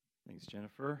Thanks,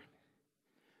 Jennifer.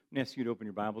 I'm going to ask you to open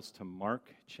your Bibles to Mark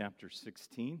chapter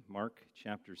 16. Mark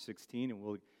chapter 16, and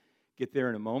we'll get there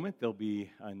in a moment. There'll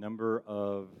be a number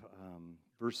of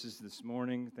verses this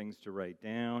morning, things to write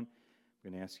down. I'm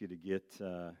going to ask you to get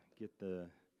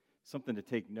something to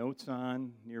take notes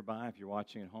on nearby. If you're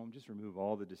watching at home, just remove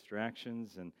all the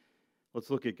distractions, and let's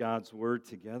look at God's Word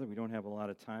together. We don't have a lot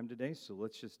of time today, so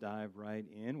let's just dive right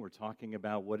in. We're talking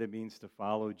about what it means to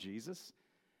follow Jesus.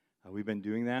 We've been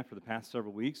doing that for the past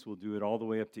several weeks. We'll do it all the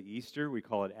way up to Easter. We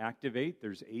call it Activ8.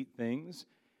 There's 8 things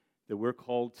that we're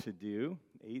called to do,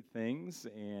 8 things.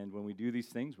 And when we do these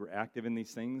things, we're active in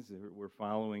these things. We're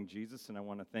following Jesus. And I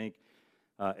want to thank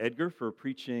Edgar for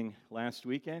preaching last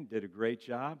weekend. Did a great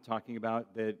job talking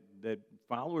about that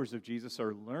followers of Jesus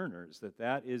are learners,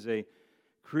 that is a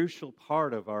crucial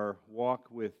part of our walk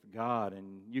with God.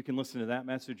 And you can listen to that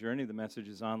message or any of the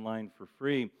messages online for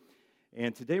free.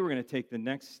 And today we're going to take the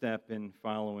next step in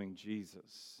following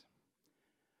Jesus.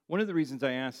 One of the reasons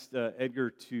I asked Edgar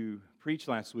to preach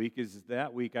last week is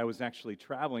that week I was actually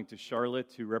traveling to Charlotte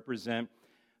to represent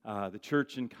the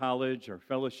church and college, our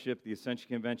fellowship, the Ascension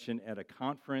Convention at a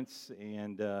conference.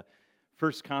 And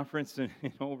first conference in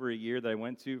over a year that I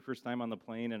went to, first time on the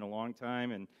plane in a long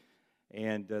time.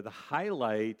 And the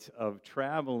highlight of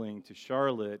traveling to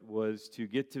Charlotte was to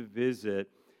get to visit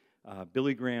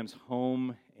Billy Graham's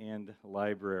home and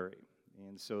library.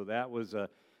 And so that was a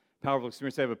powerful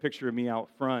experience. I have a picture of me out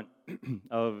front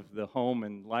of the home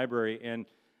and library, and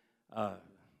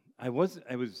I was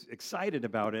excited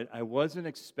about it. I wasn't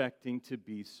expecting to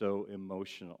be so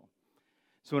emotional.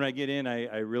 So when I get in,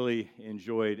 I really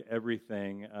enjoyed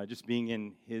everything, just being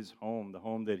in his home, the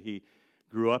home that he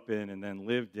grew up in and then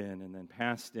lived in and then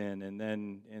passed in, and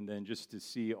then just to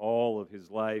see all of his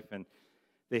life. And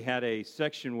they had a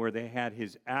section where they had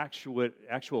his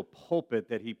actual pulpit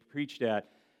that he preached at.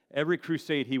 Every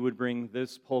crusade, he would bring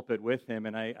this pulpit with him,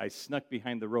 and I snuck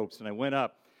behind the ropes, and I went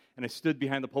up, and I stood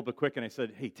behind the pulpit quick, and I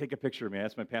said, "Hey, take a picture of me." I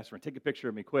asked my pastor, "Take a picture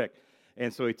of me quick."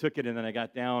 And so he took it, and then I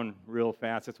got down real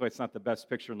fast. That's why it's not the best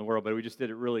picture in the world, but we just did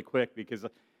it really quick because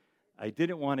I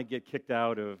didn't want to get kicked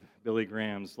out of Billy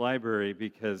Graham's library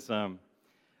because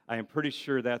I am pretty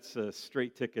sure that's a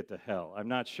straight ticket to hell. I'm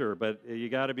not sure, but you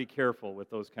got to be careful with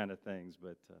those kind of things.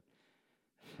 But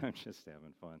I'm just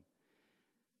having fun.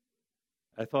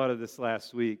 I thought of this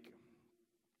last week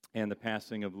and the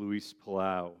passing of Luis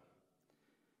Palau,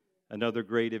 another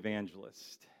great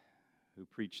evangelist who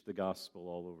preached the gospel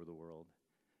all over the world.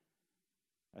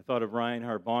 I thought of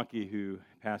Reinhard Bonnke, who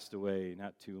passed away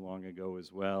not too long ago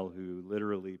as well, who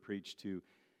literally preached to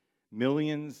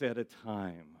millions at a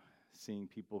time, seeing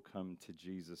people come to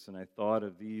Jesus. And I thought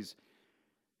of these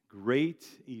great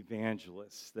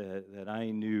evangelists that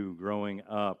I knew growing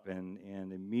up, and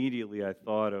immediately I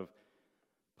thought of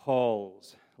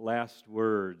Paul's last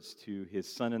words to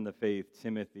his son in the faith,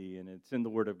 Timothy, and it's in the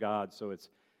Word of God, so it's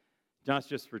not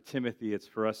just for Timothy, it's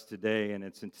for us today, and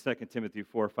it's in 2 Timothy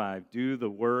 4:5. Do the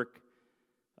work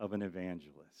of an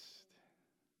evangelist.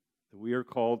 We are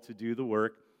called to do the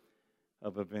work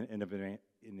of an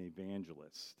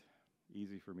evangelist.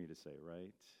 Easy for me to say,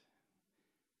 right?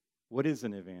 What is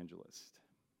an evangelist?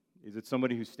 Is it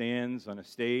somebody who stands on a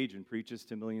stage and preaches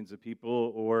to millions of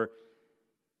people, or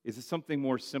is it something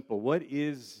more simple? What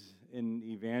is an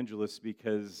evangelist?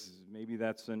 Because maybe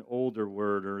that's an older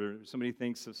word, or somebody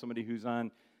thinks of somebody who's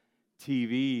on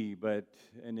TV, but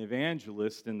an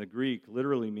evangelist in the Greek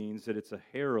literally means that it's a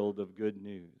herald of good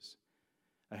news,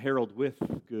 a herald with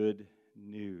good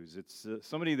news. It's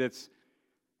somebody that's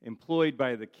employed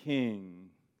by the king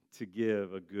to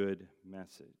give a good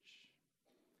message.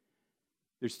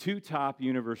 There's 2 top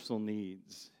universal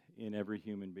needs in every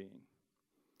human being.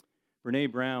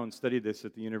 Brene Brown studied this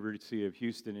at the University of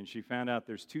Houston, and she found out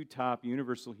there's 2 top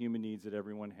universal human needs that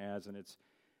everyone has, and it's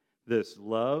this: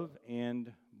 love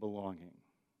and belonging.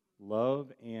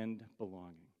 Love and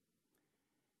belonging.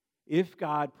 If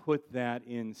God put that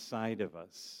inside of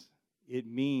us, it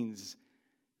means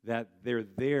that they're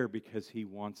there because He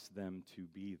wants them to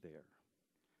be there.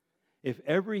 If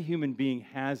every human being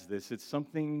has this, it's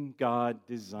something God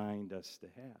designed us to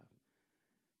have.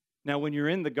 Now, when you're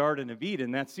in the Garden of Eden,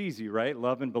 that's easy, right?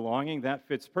 Love and belonging, that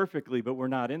fits perfectly, but we're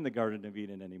not in the Garden of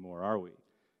Eden anymore, are we?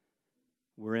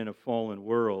 We're in a fallen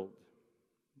world,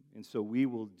 and so we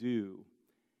will do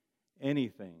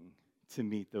anything to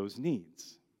meet those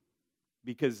needs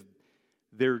because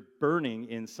they're burning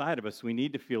inside of us. We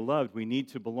need to feel loved. We need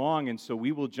to belong. And so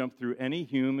we will jump through any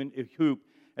human hoop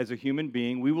as a human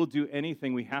being. We will do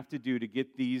anything we have to do to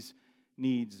get these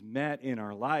needs met in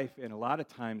our life. And a lot of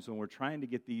times when we're trying to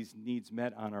get these needs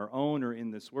met on our own or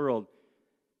in this world,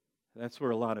 that's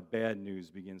where a lot of bad news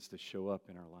begins to show up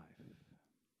in our life.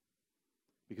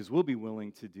 Because we'll be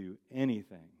willing to do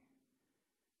anything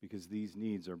because these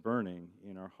needs are burning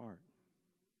in our heart.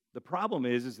 The problem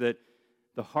is that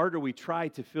the harder we try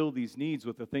to fill these needs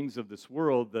with the things of this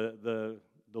world, the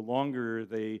longer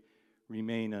they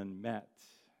remain unmet.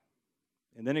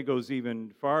 And then it goes even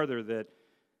farther that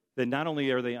not only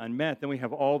are they unmet, then we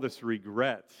have all this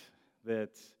regret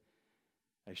that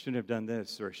I shouldn't have done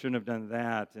this or I shouldn't have done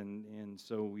that. And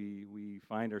so we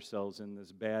find ourselves in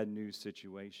this bad news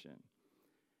situation.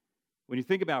 When you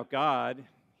think about God,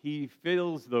 He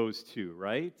fills those two,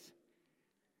 right?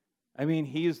 I mean,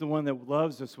 He is the one that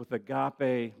loves us with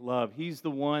agape love. He's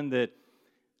the one that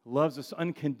loves us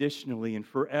unconditionally and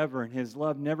forever, and His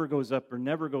love never goes up or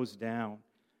never goes down.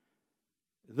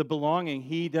 The belonging,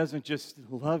 He doesn't just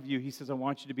love you. He says, I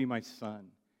want you to be my son.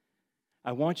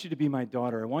 I want you to be my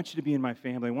daughter. I want you to be in my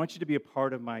family. I want you to be a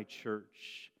part of my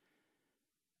church.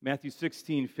 Matthew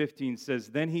 16:15 says,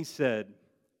 Then He said,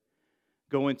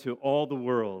 Go into all the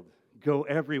world, go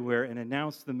everywhere, and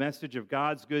announce the message of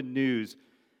God's good news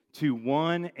to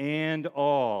one and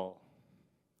all.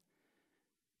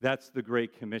 That's the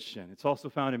Great Commission. It's also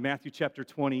found in Matthew chapter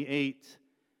 28.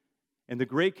 And the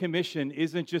Great Commission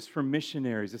isn't just for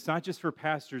missionaries. It's not just for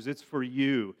pastors. It's for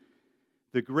you.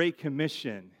 The Great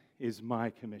Commission is my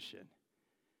commission.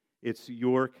 It's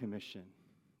your commission.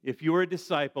 If you're a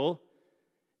disciple,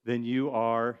 then you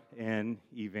are an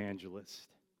evangelist.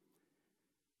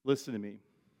 Listen to me.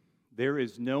 There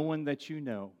is no one that you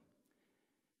know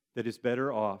that is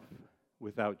better off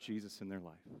without Jesus in their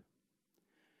life.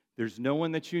 There's no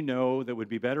one that you know that would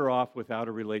be better off without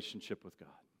a relationship with God.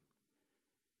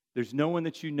 There's no one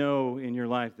that you know in your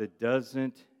life that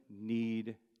doesn't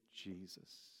need Jesus.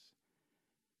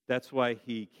 That's why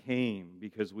He came,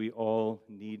 because we all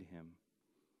need Him.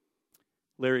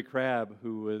 Larry Crabb,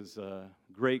 who was a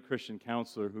great Christian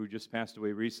counselor who just passed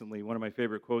away recently, one of my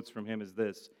favorite quotes from him is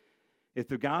this: If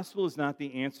the gospel is not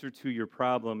the answer to your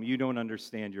problem, you don't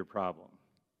understand your problem.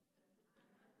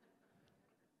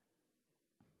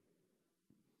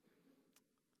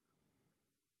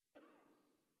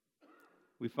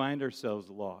 We find ourselves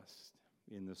lost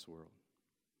in this world.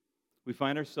 We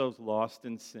find ourselves lost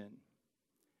in sin.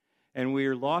 And we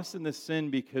are lost in the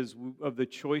sin because of the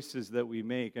choices that we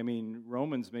make. I mean,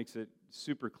 Romans makes it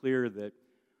super clear that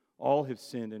all have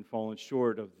sinned and fallen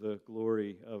short of the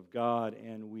glory of God,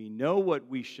 and we know what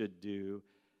we should do,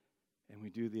 and we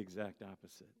do the exact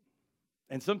opposite.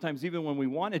 And sometimes even when we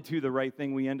want to do the right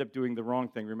thing, we end up doing the wrong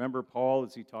thing. Remember Paul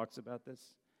as he talks about this?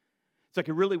 It's like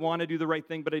I really want to do the right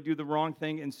thing, but I do the wrong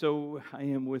thing, and so I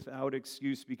am without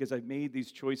excuse because I've made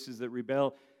these choices that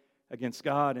rebel against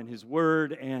God and His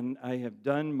Word, and I have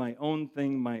done my own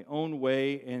thing my own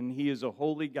way, and He is a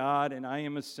holy God, and I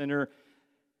am a sinner.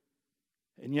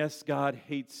 And yes, God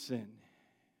hates sin,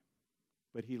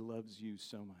 but He loves you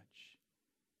so much.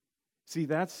 See,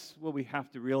 that's what we have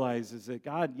to realize is that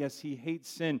God, yes, He hates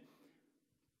sin,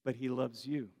 but He loves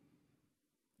you.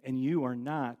 And you are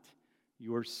not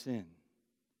your sin.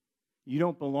 You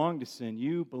don't belong to sin.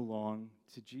 You belong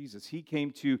to Jesus. He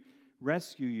came to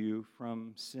rescue you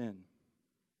from sin.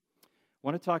 I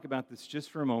want to talk about this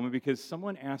just for a moment because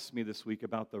someone asked me this week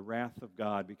about the wrath of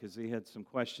God because they had some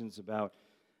questions about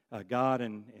God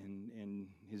and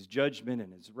His judgment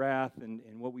and His wrath. And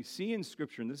what we see in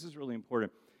Scripture, and this is really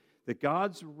important, that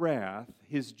God's wrath,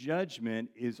 His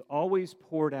judgment, is always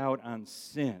poured out on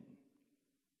sin.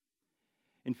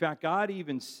 In fact, God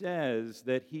even says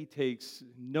that He takes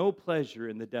no pleasure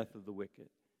in the death of the wicked,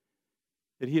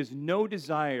 that He has no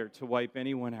desire to wipe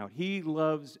anyone out. He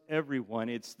loves everyone.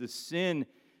 It's the sin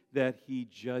that He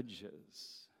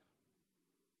judges.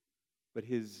 But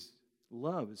His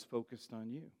love is focused on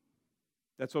you.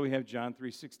 That's why we have John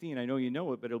 3:16. I know you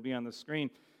know it, but it'll be on the screen.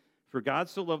 For God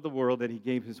so loved the world that He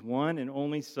gave His one and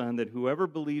only Son, that whoever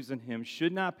believes in Him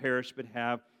should not perish but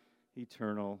have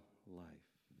eternal life.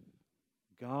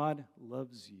 God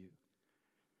loves you.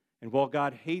 And while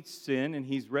God hates sin and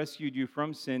He's rescued you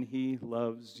from sin, He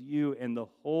loves you. And the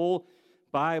whole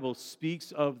Bible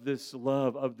speaks of this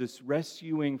love, of this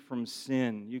rescuing from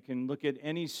sin. You can look at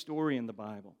any story in the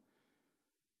Bible.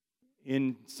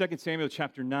 In 2 Samuel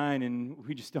chapter 9, and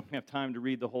we just don't have time to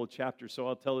read the whole chapter, so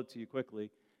I'll tell it to you quickly.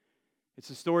 It's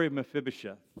the story of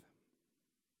Mephibosheth.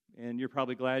 And you're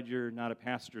probably glad you're not a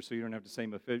pastor, so you don't have to say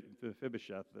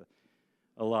Mephibosheth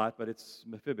a lot, but it's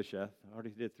Mephibosheth. I already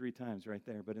did 3 times right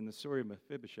there. But in the story of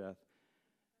Mephibosheth,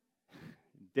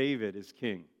 David is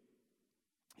king.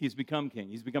 He's become king.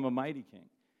 He's become a mighty king.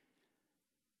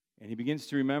 And he begins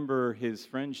to remember his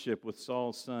friendship with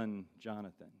Saul's son,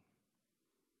 Jonathan.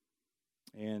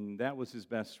 and that was his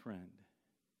best friend.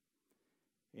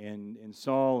 And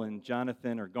Saul and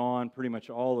Jonathan are gone. Pretty much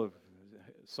all of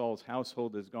Saul's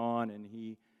household is gone,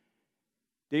 and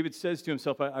David says to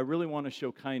himself, I really want to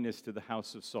show kindness to the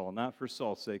house of Saul, not for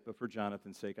Saul's sake, but for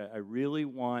Jonathan's sake. I really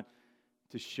want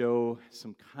to show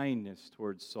some kindness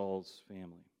towards Saul's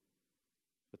family.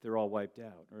 But they're all wiped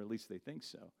out, or at least they think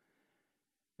so.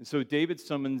 And so David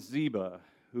summons Ziba,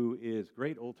 who is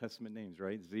great Old Testament names,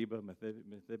 right? Ziba,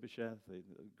 Mephibosheth,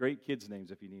 great kids'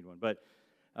 names if you need one. But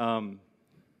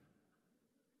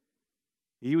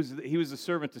he was a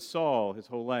servant to Saul his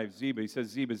whole life, Ziba. He says,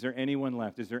 Ziba, is there anyone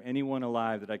left? Is there anyone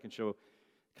alive that I can show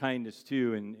kindness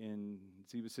to? And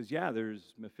Ziba says, yeah,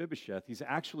 there's Mephibosheth. He's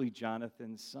actually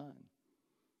Jonathan's son.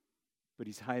 But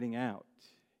he's hiding out.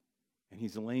 And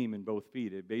he's lame in both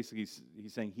feet. Basically,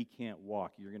 he's saying he can't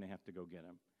walk. You're going to have to go get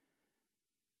him.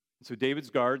 So David's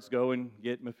guards go and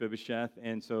get Mephibosheth,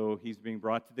 and so he's being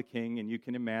brought to the king, and you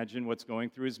can imagine what's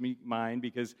going through his mind,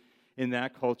 because in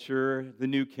that culture, the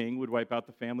new king would wipe out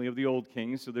the family of the old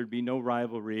king, so there'd be no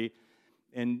rivalry.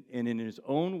 And in his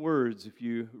own words, if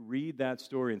you read that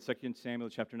story in 2 Samuel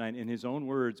chapter 9, in his own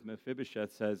words,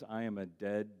 Mephibosheth says, I am a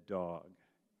dead dog.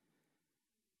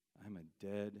 I'm a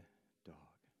dead dog.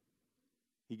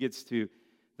 He gets to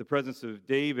the presence of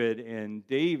David, and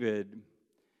David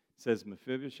says,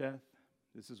 Mephibosheth,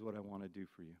 this is what I want to do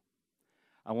for you.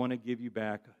 I want to give you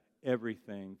back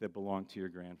everything that belonged to your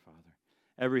grandfather,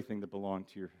 everything that belonged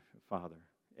to your father,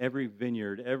 every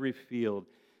vineyard, every field,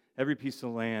 every piece of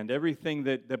land, everything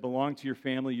that belonged to your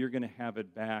family, you're going to have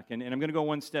it back. And I'm going to go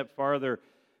one step farther,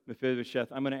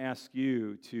 Mephibosheth. I'm going to ask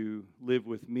you to live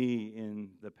with me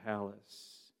in the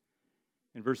palace.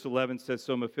 And verse 11 says,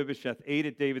 so Mephibosheth ate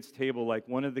at David's table like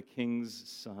one of the king's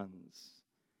sons.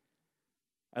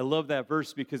 I love that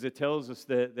verse because it tells us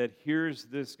that here's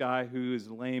this guy who is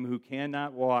lame, who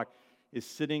cannot walk, is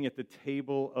sitting at the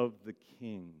table of the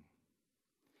king.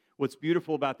 What's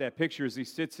beautiful about that picture is he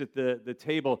sits at the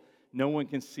table. No one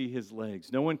can see his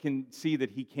legs. No one can see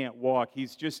that he can't walk.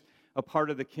 He's just a part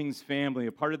of the king's family,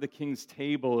 a part of the king's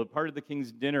table, a part of the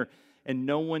king's dinner, and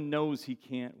no one knows he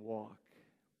can't walk.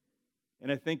 And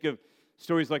I think of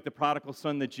stories like the prodigal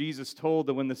son that Jesus told,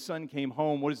 that when the son came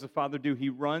home, what does the father do? He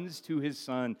runs to his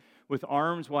son with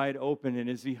arms wide open, and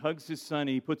as he hugs his son,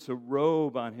 he puts a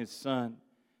robe on his son.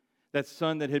 That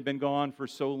son that had been gone for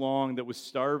so long, that was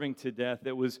starving to death,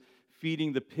 that was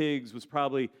feeding the pigs, was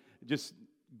probably just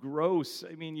gross.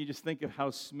 I mean, you just think of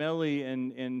how smelly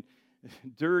and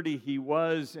dirty he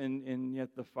was, and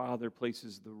yet the father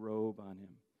places the robe on him,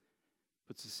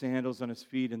 puts the sandals on his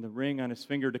feet and the ring on his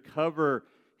finger to cover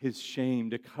his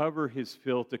shame, to cover his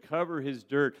filth, to cover his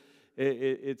dirt.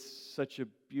 It's such a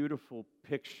beautiful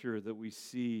picture that we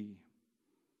see.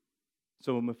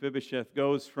 So Mephibosheth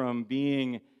goes from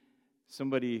being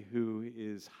somebody who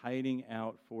is hiding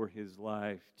out for his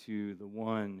life to the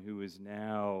one who is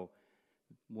now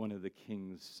one of the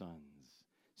king's sons,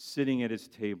 sitting at his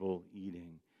table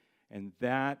eating. And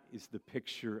that is the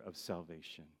picture of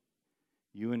salvation.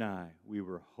 You and I, we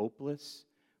were hopeless,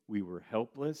 we were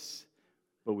helpless,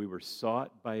 but we were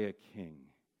sought by a king,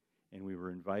 and we were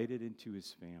invited into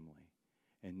his family.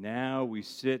 And now we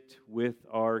sit with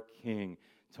our king.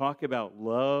 Talk about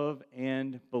love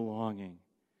and belonging.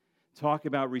 Talk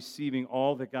about receiving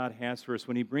all that God has for us.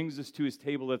 When he brings us to his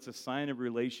table, that's a sign of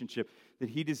relationship, that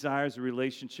he desires a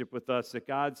relationship with us, that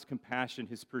God's compassion,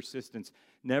 his persistence,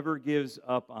 never gives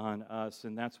up on us.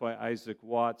 And that's why Isaac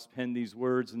Watts penned these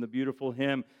words in the beautiful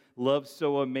hymn, love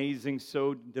so amazing,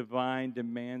 so divine,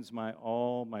 demands my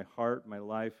all, my heart, my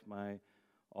life, my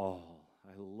all.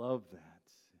 I love that.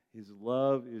 His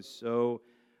love is so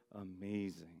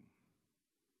amazing.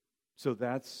 So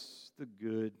that's the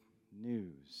good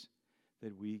news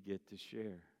that we get to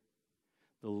share.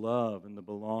 The love and the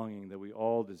belonging that we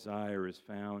all desire is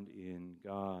found in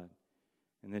God,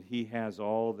 and that he has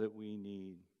all that we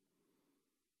need.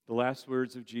 The last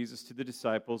words of Jesus to the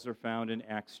disciples are found in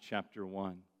Acts chapter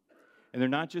 1. And they're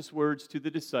not just words to the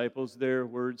disciples, they're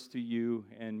words to you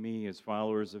and me as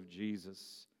followers of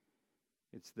Jesus.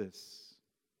 It's this: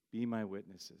 be my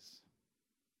witnesses.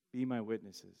 Be my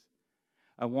witnesses.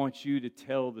 I want you to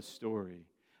tell the story.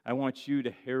 I want you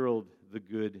to herald the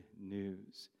good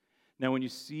news. Now, when you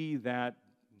see that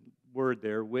word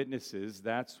there, witnesses,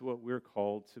 that's what we're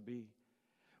called to be.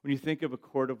 When you think of a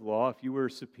court of law, if you were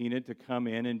subpoenaed to come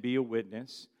in and be a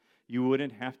witness, you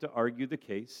wouldn't have to argue the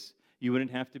case. You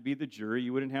wouldn't have to be the jury.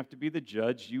 You wouldn't have to be the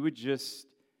judge. You would just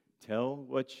tell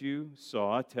what you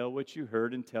saw, tell what you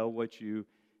heard, and tell what you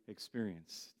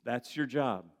experienced. That's your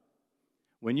job.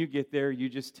 When you get there, you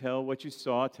just tell what you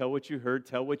saw, tell what you heard,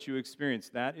 tell what you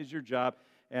experienced. That is your job,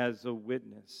 as a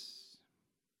witness.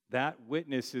 That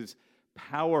witness is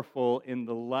powerful in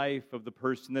the life of the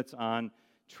person that's on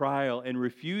trial, and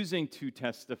refusing to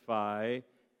testify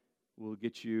will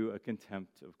get you a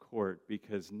contempt of court,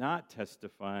 because not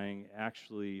testifying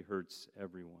actually hurts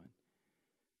everyone.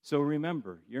 So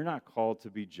remember, you're not called to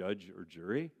be judge or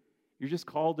jury. You're just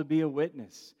called to be a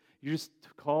witness. You're just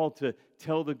called to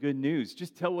tell the good news.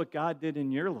 Just tell what God did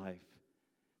in your life.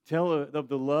 Tell of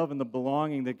the love and the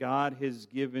belonging that God has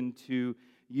given to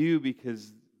you,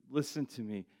 because, listen to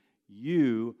me,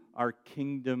 you are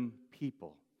kingdom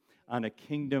people on a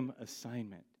kingdom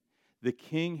assignment. The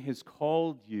King has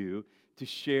called you to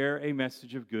share a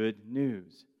message of good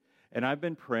news. And I've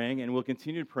been praying, and we'll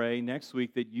continue to pray next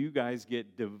week, that you guys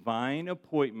get divine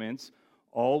appointments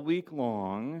all week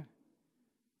long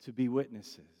to be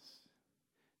witnesses,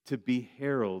 to be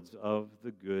heralds of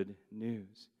the good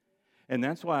news. And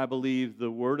that's why I believe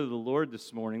the word of the Lord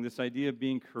this morning, this idea of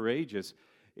being courageous,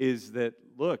 is that,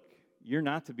 look, you're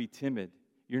not to be timid.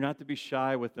 You're not to be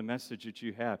shy with the message that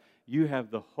you have. You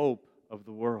have the hope of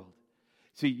the world.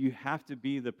 See, you have to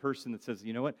be the person that says,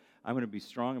 you know what, I'm going to be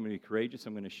strong, I'm going to be courageous,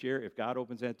 I'm going to share. If God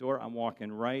opens that door, I'm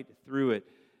walking right through it,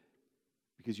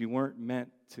 because you weren't meant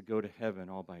to go to heaven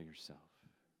all by yourself.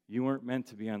 You weren't meant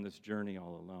to be on this journey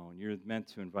all alone. You're meant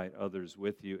to invite others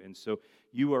with you. And so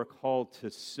you are called to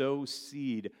sow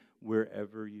seed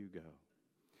wherever you go.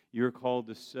 You're called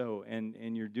to sow, and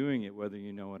you're doing it whether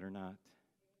you know it or not.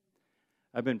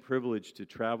 I've been privileged to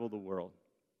travel the world.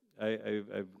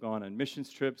 I've gone on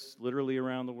missions trips literally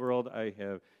around the world. I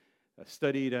have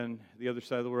studied on the other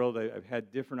side of the world. I've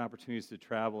had different opportunities to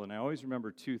travel, and I always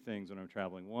remember two things when I'm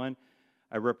traveling. One,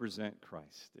 I represent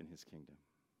Christ in his kingdom,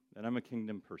 and I'm a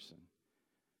kingdom person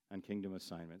on kingdom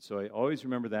assignment. So I always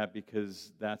remember that,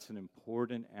 because that's an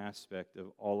important aspect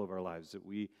of all of our lives, that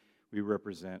we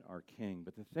represent our King.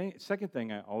 But the second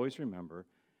thing I always remember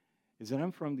is that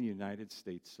I'm from the United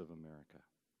States of America,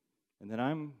 and that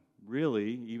I'm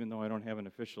really, even though I don't have an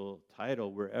official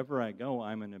title, wherever I go,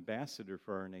 I'm an ambassador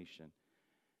for our nation.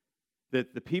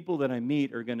 That the people that I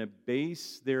meet are going to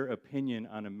base their opinion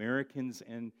on Americans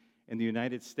and the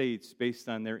United States based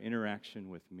on their interaction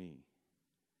with me.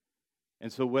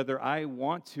 And so whether I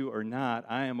want to or not,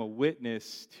 I am a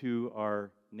witness to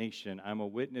our nation. I'm a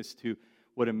witness to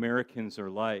what Americans are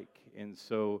like. And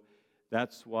so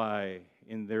that's why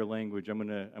in their language I'm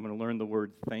going to learn the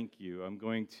word thank you. I'm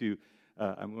going to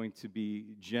be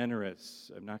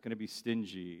generous. I'm not going to be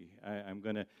stingy. I'm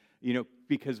going to,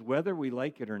 because whether we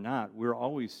like it or not, we're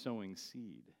always sowing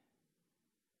seed.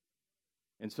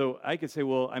 And so I could say,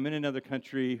 well, I'm in another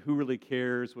country. Who really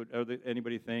cares what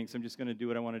anybody thinks? I'm just going to do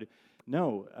what I want to do.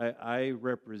 No, I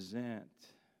represent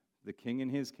the King and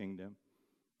his kingdom,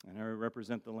 and I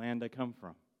represent the land I come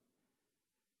from.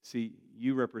 See,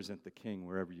 you represent the King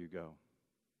wherever you go.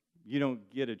 You don't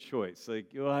get a choice.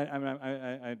 Like, well,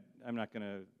 I'm not going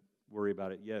to worry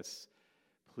about it. Yes,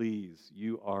 please,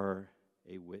 you are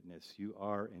a witness. You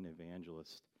are an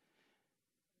evangelist.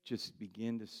 Just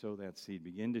begin to sow that seed.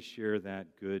 Begin to share that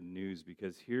good news,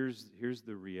 because here's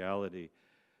the reality.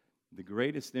 The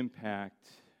greatest impact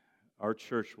our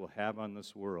church will have on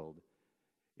this world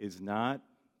is not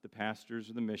the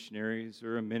pastors or the missionaries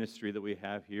or a ministry that we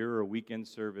have here or a weekend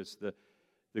service.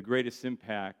 The greatest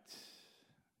impact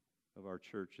of our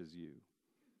church is you.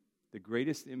 The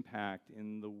greatest impact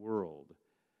in the world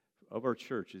of our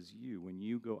church is you when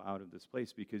you go out of this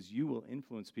place, because you will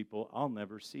influence people I'll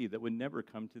never see, that would never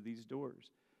come to these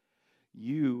doors.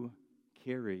 You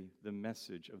carry the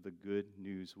message of the good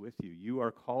news with you. You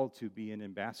are called to be an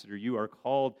ambassador. You are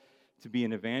called to be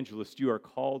an evangelist. You are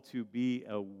called to be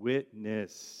a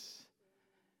witness.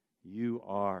 You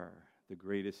are the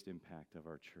greatest impact of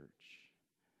our church.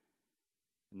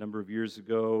 A number of years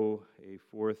ago, a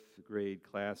fourth grade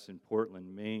class in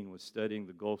Portland, Maine, was studying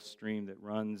the Gulf Stream that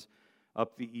runs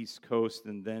up the East Coast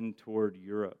and then toward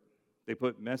Europe. They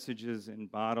put messages in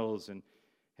bottles and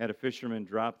had a fisherman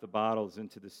drop the bottles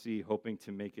into the sea, hoping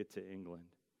to make it to England.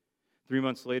 3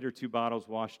 months later, 2 bottles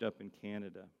washed up in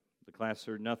Canada. The class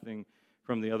heard nothing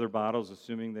from the other bottles,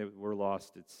 assuming they were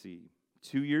lost at sea.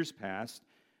 2 years passed.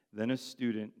 Then a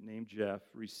student named Jeff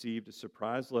received a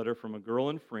surprise letter from a girl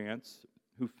in France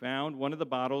who found one of the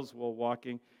bottles while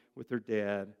walking with her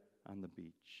dad on the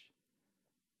beach.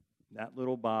 That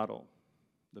little bottle,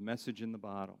 the message in the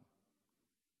bottle.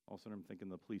 Also, I'm thinking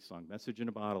the police song, Message in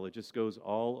a Bottle. It just goes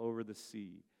all over the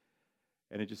sea.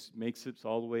 And it just makes it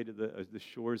all the way to the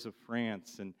shores of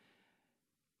France. And,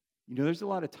 there's a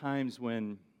lot of times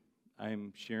when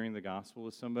I'm sharing the gospel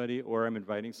with somebody, or I'm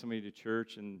inviting somebody to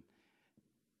church, and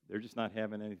they're just not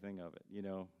having anything of it,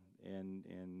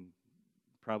 and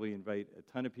probably invite a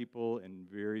ton of people and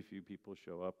very few people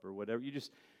show up or whatever. You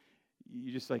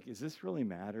just like, is this really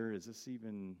matter? Is this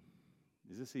even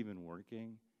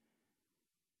working?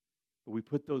 But we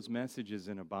put those messages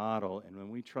in a bottle, and when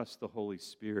we trust the Holy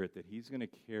Spirit that He's going to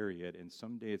carry it, and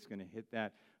someday it's going to hit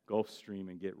that Gulf Stream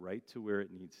and get right to where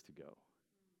it needs to go.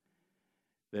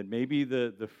 That maybe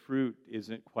the fruit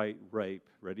isn't quite ripe,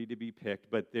 ready to be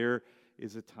picked, but there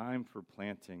is a time for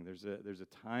planting. There's a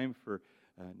time for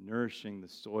nourishing the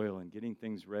soil and getting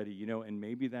things ready, and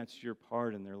maybe that's your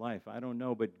part in their life. I don't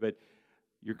know, but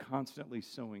you're constantly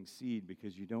sowing seed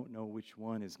because you don't know which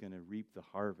one is going to reap the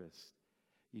harvest.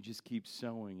 You just keep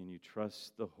sowing and you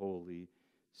trust the Holy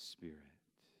Spirit.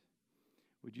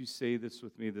 Would you say this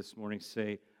with me this morning?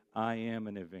 Say, I am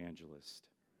an evangelist.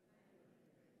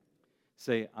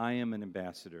 Say, I am an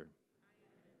ambassador.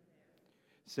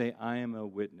 Say, I am a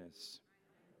witness.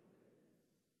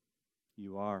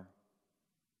 You are.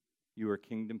 You are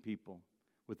kingdom people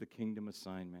with a kingdom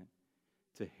assignment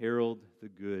to herald the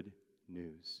good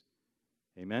news.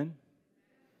 Amen?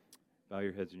 Bow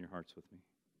your heads and your hearts with me.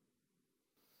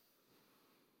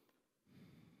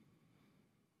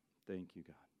 Thank you,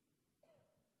 God.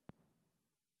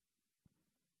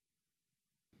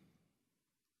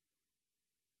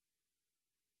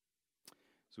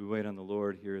 So we wait on the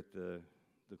Lord here at the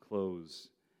close.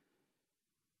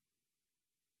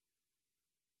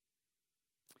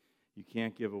 You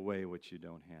can't give away what you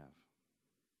don't have.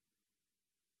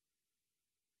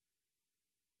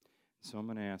 So I'm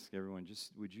going to ask everyone,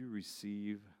 just would you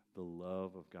receive the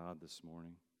love of God this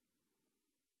morning?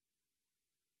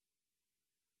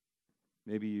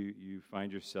 Maybe you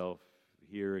find yourself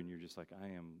here and you're just like, I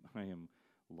am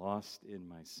lost in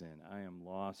my sin. I am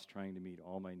lost trying to meet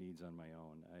all my needs on my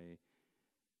own.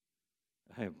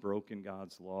 I have broken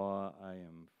God's law. I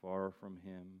am far from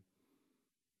Him.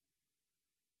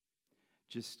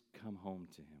 Just come home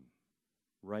to Him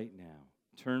right now.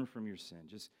 Turn from your sin.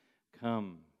 Just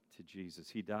come to Jesus.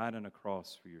 He died on a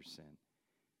cross for your sin.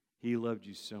 He loved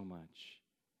you so much.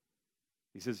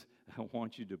 He says, I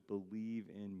want you to believe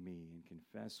in me and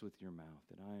confess with your mouth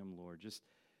that I am Lord. Just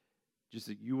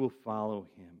that you will follow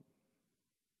Him.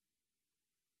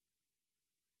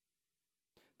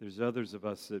 There's others of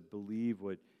us that believe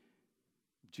what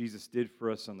Jesus did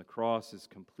for us on the cross is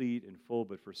complete and full,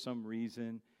 but for some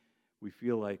reason we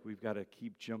feel like we've got to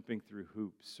keep jumping through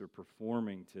hoops or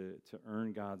performing to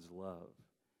earn God's love.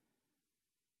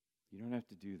 You don't have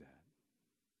to do that.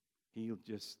 He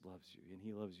just loves you, and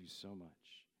He loves you so much.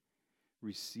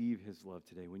 Receive His love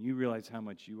today. When you realize how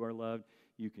much you are loved,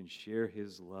 you can share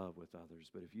His love with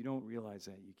others. But if you don't realize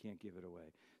that, you can't give it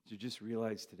away. So just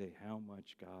realize today how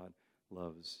much God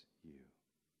loves you.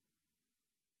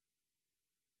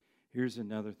 Here's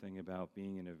another thing about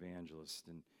being an evangelist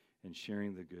and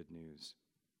sharing the good news.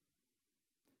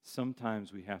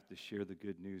 Sometimes we have to share the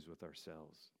good news with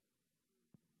ourselves.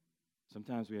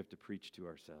 Sometimes we have to preach to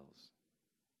ourselves.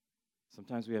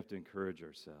 Sometimes we have to encourage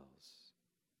ourselves.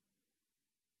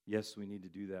 Yes, we need to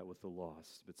do that with the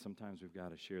lost, but sometimes we've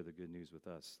got to share the good news with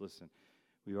us. Listen,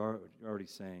 we are already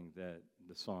saying that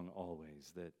the song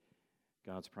Always, that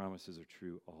God's promises are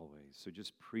true always. So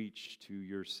just preach to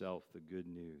yourself the good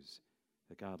news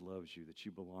that God loves you, that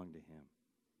you belong to Him,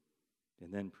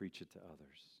 and then preach it to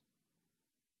others.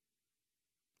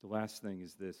 The last thing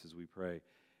is this as we pray,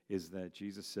 is that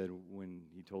Jesus said when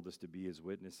He told us to be His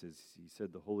witnesses, He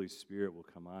said the Holy Spirit will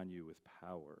come on you with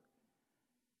power.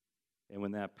 And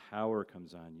when that power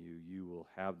comes on you, you will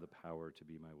have the power to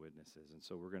be my witnesses. And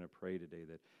so we're going to pray today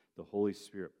that the Holy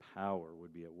Spirit power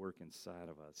would be at work inside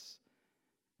of us.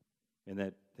 And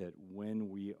that when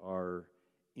we are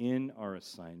in our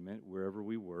assignment, wherever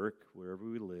we work, wherever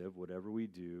we live, whatever we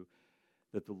do,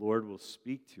 that the Lord will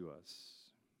speak to us.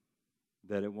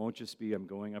 That it won't just be I'm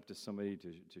going up to somebody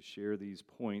to share these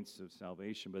points of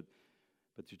salvation, but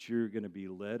that you're going to be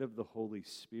led of the Holy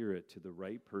Spirit to the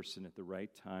right person at the right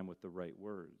time with the right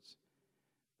words.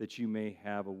 That you may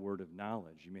have a word of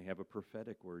knowledge. You may have a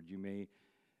prophetic word. You may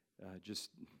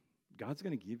God's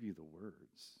going to give you the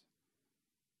words.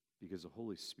 Because the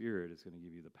Holy Spirit is going to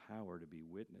give you the power to be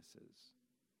witnesses.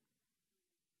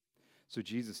 So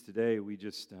Jesus, today we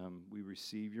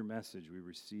receive your message. We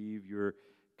receive your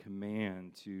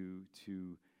command to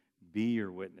be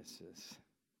your witnesses,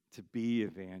 to be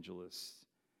evangelists,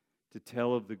 to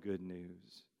tell of the good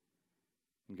news.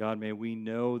 And God, may we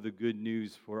know the good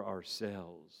news for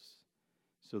ourselves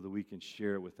so that we can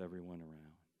share it with everyone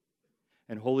around.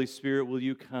 And Holy Spirit, will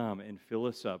you come and fill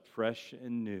us up fresh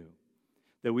and new,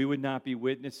 that we would not be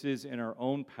witnesses in our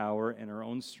own power and our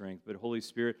own strength, but Holy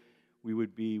Spirit, we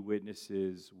would be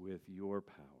witnesses with your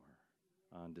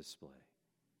power on display.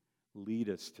 Lead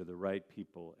us to the right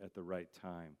people at the right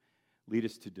time. Lead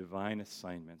us to divine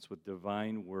assignments with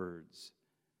divine words.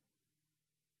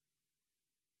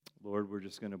 Lord, we're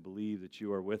just going to believe that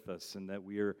you are with us and that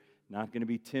we are not going to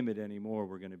be timid anymore.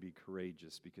 We're going to be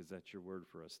courageous because that's your word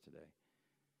for us today.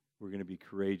 We're going to be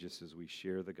courageous as we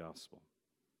share the gospel.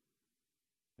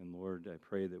 And Lord, I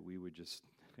pray that we would just,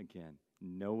 again,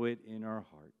 know it in our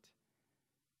heart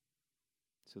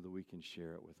so that we can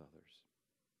share it with others.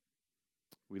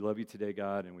 We love you today,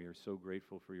 God, and we are so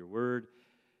grateful for your word.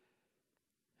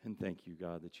 And thank you,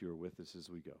 God, that you are with us as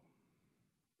we go.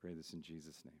 Pray this in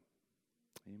Jesus'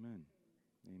 name. Amen.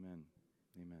 Amen.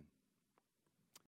 Amen.